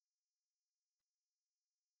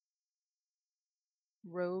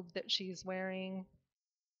robe that she's wearing.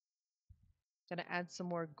 Going to add some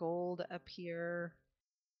more gold up here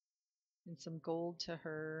and some gold to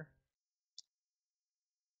her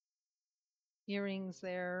earrings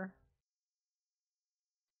there.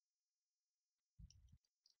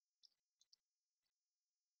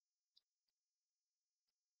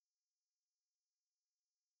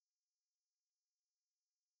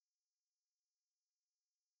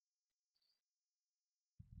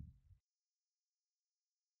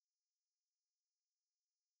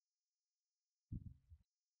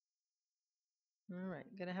 All right,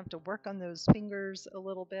 I'm going to have to work on those fingers a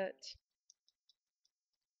little bit.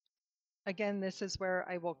 Again, this is where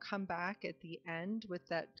I will come back at the end with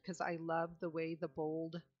that because I love the way the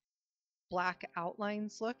bold black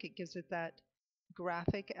outlines look. It gives it that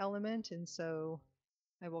graphic element, and so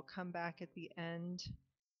I will come back at the end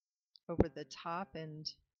over the top and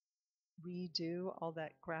redo all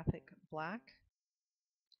that graphic black.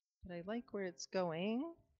 But I like where it's going.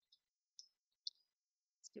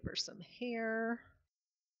 Let's give her some hair.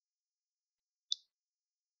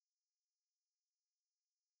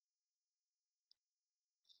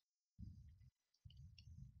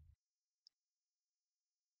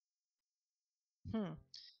 Hmm.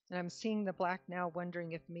 And I'm seeing the black now,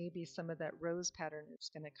 wondering if maybe some of that rose pattern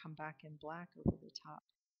is going to come back in black over the top.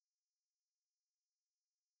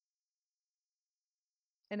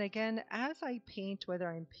 And again, as I paint, whether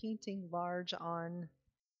I'm painting large on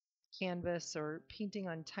canvas or painting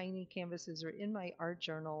on tiny canvases or in my art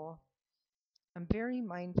journal, I'm very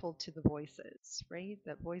mindful to the voices, right?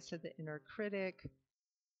 That voice of the inner critic,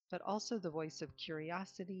 but also the voice of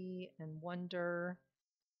curiosity and wonder.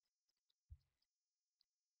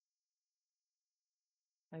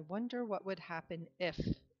 I wonder what would happen if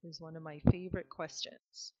is one of my favorite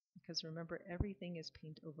questions because remember, everything is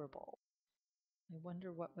paint over bulb. I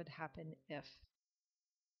wonder what would happen if.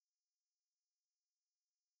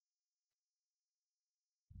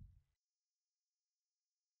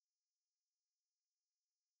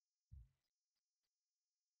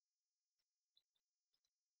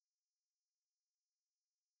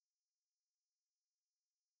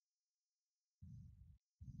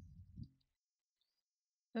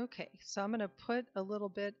 Okay, so I'm going to put a little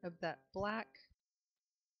bit of that black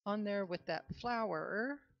on there with that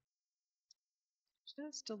flower.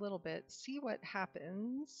 Just a little bit, see what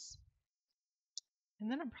happens. And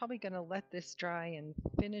then I'm probably going to let this dry and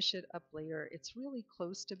finish it up later. It's really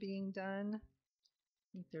close to being done. I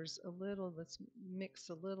think there's a little, let's mix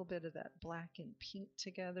a little bit of that black and pink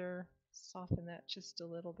together, soften that just a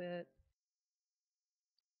little bit.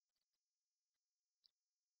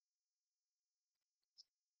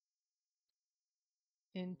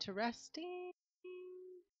 Interesting.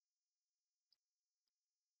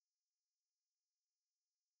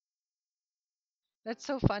 That's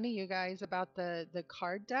so funny, you guys, about the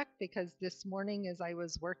card deck because this morning as I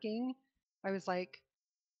was working, I was like,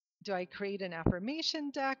 do I create an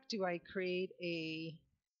affirmation deck? Do I create a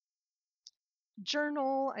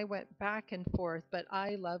journal? I went back and forth, but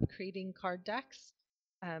I love creating card decks.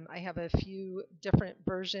 I have a few different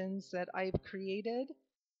versions that I've created,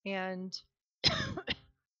 and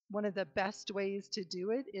one of the best ways to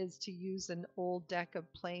do it is to use an old deck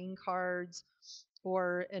of playing cards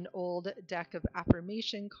or an old deck of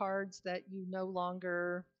affirmation cards that you no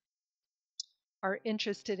longer are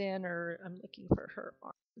interested in, or I'm looking for her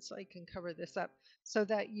arm so I can cover this up so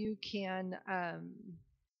that you can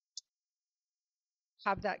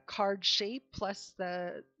have that card shape, plus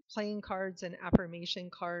the playing cards and affirmation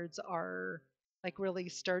cards are like really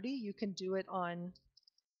sturdy. You can do it on,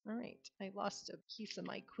 all right, I lost a piece of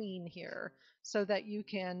my queen here, so that you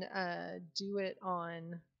can do it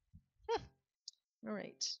on, all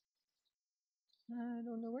right, I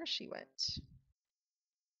don't know where she went.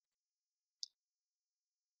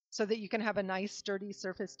 So that you can have a nice sturdy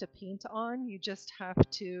surface to paint on. You just have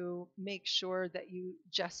to make sure that you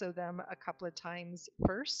gesso them a couple of times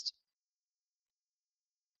first.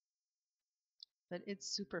 But it's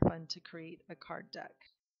super fun to create a card deck.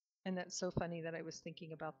 And that's so funny that I was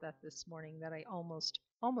thinking about that this morning, that I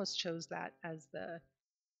almost chose that as the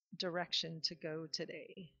direction to go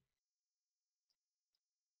today.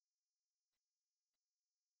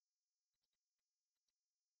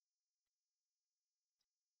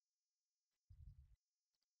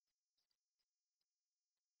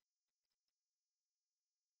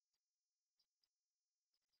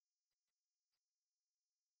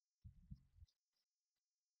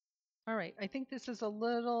 All right, I think this is a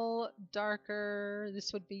little darker.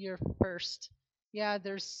 This would be your first. Yeah,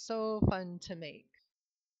 they're so fun to make.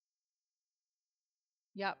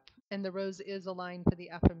 Yep, and the rose is aligned for the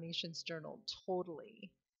affirmations journal.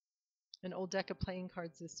 Totally. An old deck of playing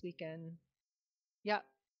cards this weekend. Yep,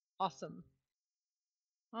 awesome.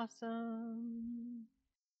 Awesome.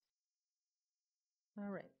 All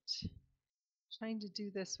right. Trying to do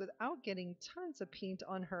this without getting tons of paint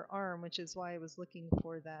on her arm, which is why I was looking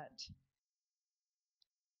for that.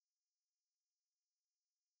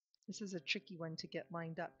 This is a tricky one to get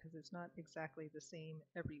lined up because it's not exactly the same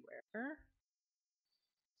everywhere.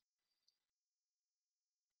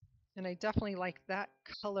 And I definitely like that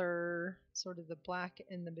color, sort of the black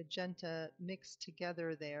and the magenta mixed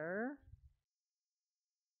together there.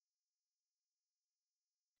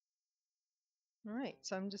 All right,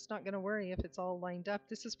 so I'm just not going to worry if it's all lined up.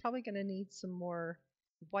 This is probably going to need some more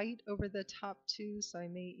white over the top too, so I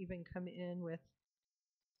may even come in with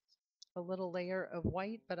a little layer of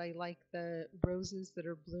white, but I like the roses that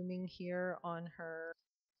are blooming here on her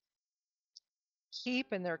cape,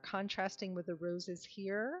 and they're contrasting with the roses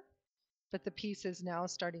here. But the piece is now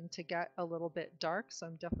starting to get a little bit dark, so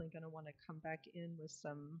I'm definitely going to want to come back in with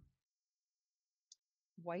some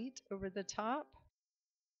white over the top.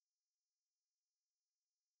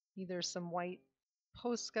 Either some white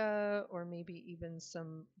posca or maybe even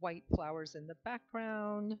some white flowers in the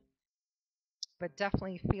background. But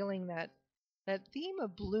definitely feeling that theme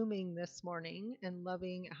of blooming this morning and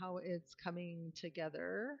loving how it's coming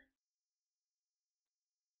together.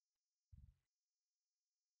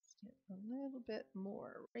 Let's get a little bit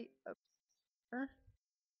more right up there.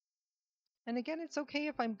 And again, it's okay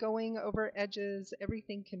if I'm going over edges.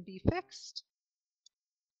 Everything can be fixed.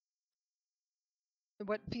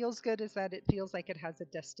 What feels good is that it feels like it has a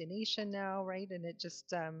destination now, right? And it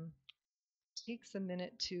just takes a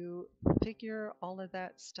minute to figure all of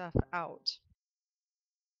that stuff out.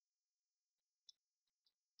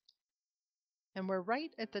 And we're right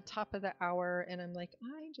at the top of the hour, and I'm like,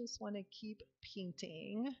 I just want to keep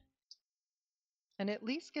painting and at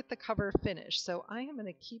least get the cover finished. So I am going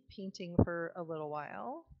to keep painting for a little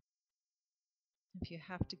while. If you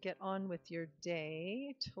have to get on with your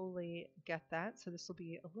day, totally get that. So this will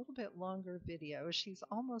be a little bit longer video. She's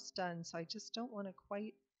almost done, so I just don't want to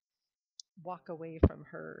quite walk away from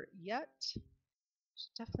her yet. She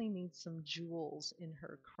definitely needs some jewels in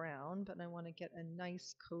her crown, but I want to get a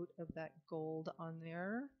nice coat of that gold on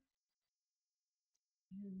there.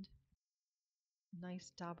 And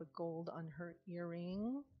nice dab of gold on her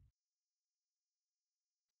earring.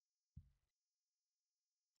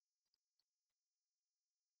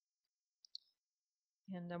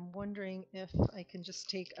 And I'm wondering if I can just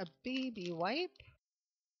take a baby wipe.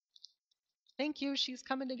 Thank you. She's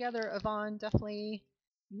coming together, Yvonne. Definitely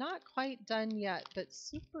not quite done yet, but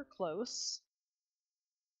super close.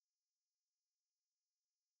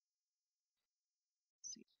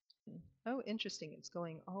 Let's see. Oh, interesting. It's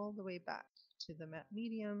going all the way back to the matte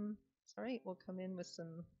medium. All right, we'll come in with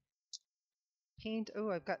some paint.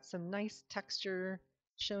 Oh, I've got some nice texture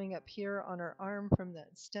showing up here on her arm from that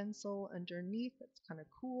stencil underneath. That's kind of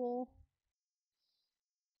cool.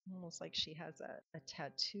 Almost like she has a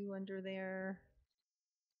tattoo under there.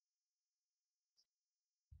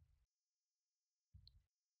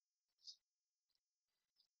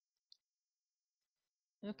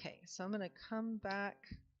 Okay, so I'm going to come back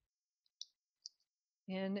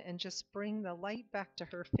in and just bring the light back to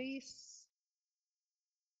her face,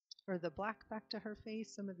 or the black back to her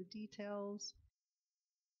face, some of the details.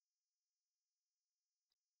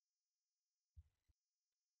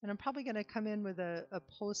 And I'm probably going to come in with a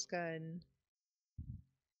Posca and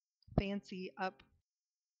fancy up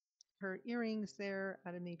her earrings there,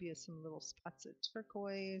 added maybe some little spots of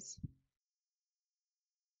turquoise.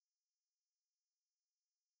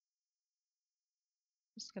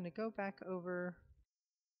 Just going to go back over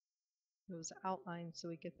those outlines so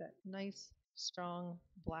we get that nice strong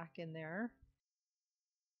black in there.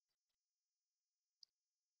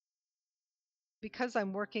 Because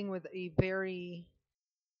I'm working with a very,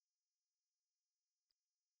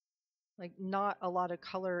 like, not a lot of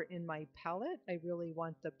color in my palette, I really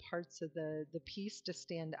want the parts of the piece to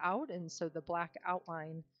stand out, and so the black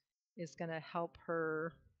outline is going to help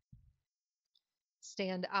her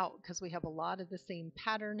stand out because we have a lot of the same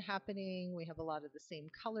pattern happening, we have a lot of the same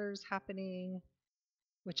colors happening,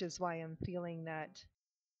 which is why I'm feeling that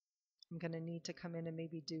I'm going to need to come in and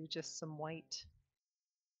maybe do just some white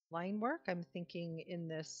line work. I'm thinking in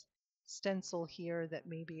this stencil here that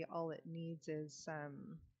maybe all it needs is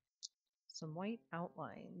some white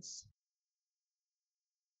outlines.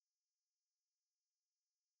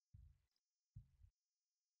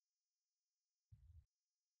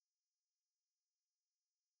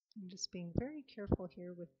 I'm just being very careful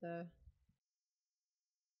here with the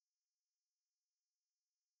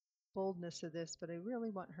boldness of this, but I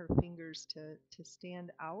really want her fingers to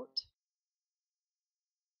stand out.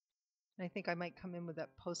 And I think I might come in with that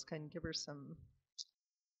Posca and give her some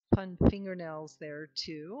fun fingernails there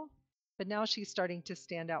too. But now she's starting to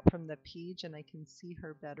stand out from the page and I can see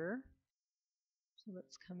her better. So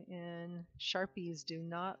let's come in. Sharpies do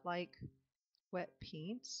not like wet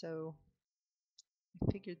paint, so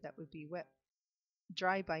I figured that would be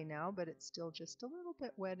dry by now, but it's still just a little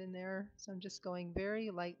bit wet in there. So I'm just going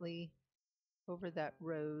very lightly over that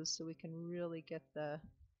rose so we can really get the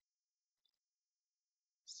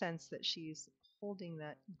sense that she's holding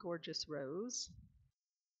that gorgeous rose,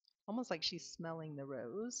 almost like she's smelling the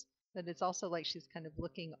rose, but it's also like she's kind of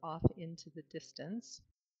looking off into the distance.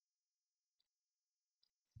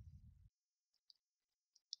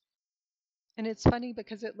 And it's funny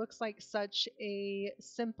because it looks like such a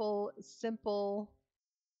simple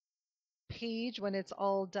page when it's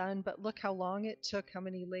all done, but look how long it took, how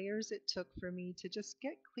many layers it took for me to just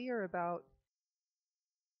get clear about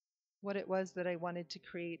what it was that I wanted to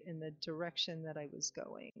create in the direction that I was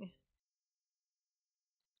going.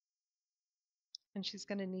 And she's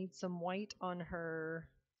going to need some white on her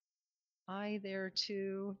eye there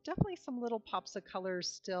too. Definitely some little pops of color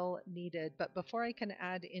still needed, but before I can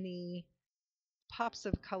add any pops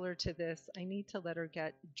of color to this, I need to let her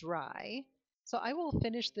get dry. So I will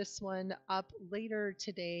finish this one up later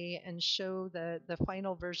today and show the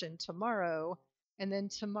final version tomorrow. And then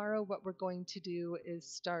tomorrow what we're going to do is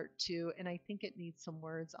start to, and I think it needs some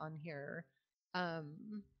words on here,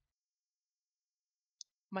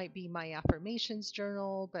 might be my affirmations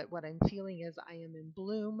journal, but what I'm feeling is I am in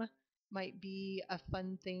bloom might be a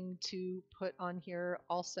fun thing to put on here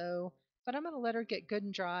also. But I'm going to let her get good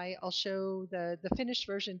and dry. I'll show the finished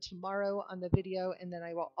version tomorrow on the video, and then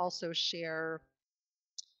I will also share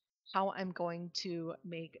how I'm going to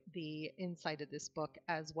make the inside of this book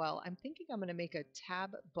as well. I'm thinking I'm going to make a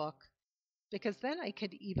tab book because then I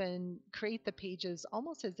could even create the pages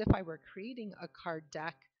almost as if I were creating a card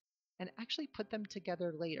deck and actually put them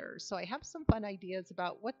together later. So I have some fun ideas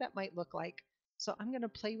about what that might look like. So I'm going to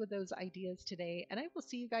play with those ideas today, and I will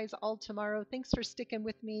see you guys all tomorrow. Thanks for sticking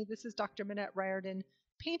with me. This is Dr. Minette Riordan,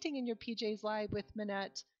 Painting in Your PJs Live with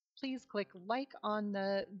Minette. Please click like on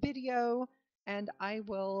the video, and I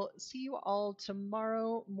will see you all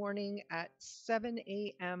tomorrow morning at 7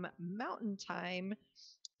 a.m. Mountain Time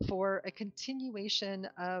for a continuation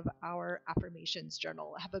of our affirmations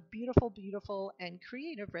journal. Have a beautiful, beautiful, and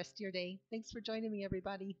creative rest of your day. Thanks for joining me,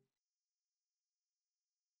 everybody.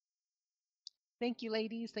 Thank you,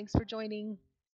 ladies. Thanks for joining.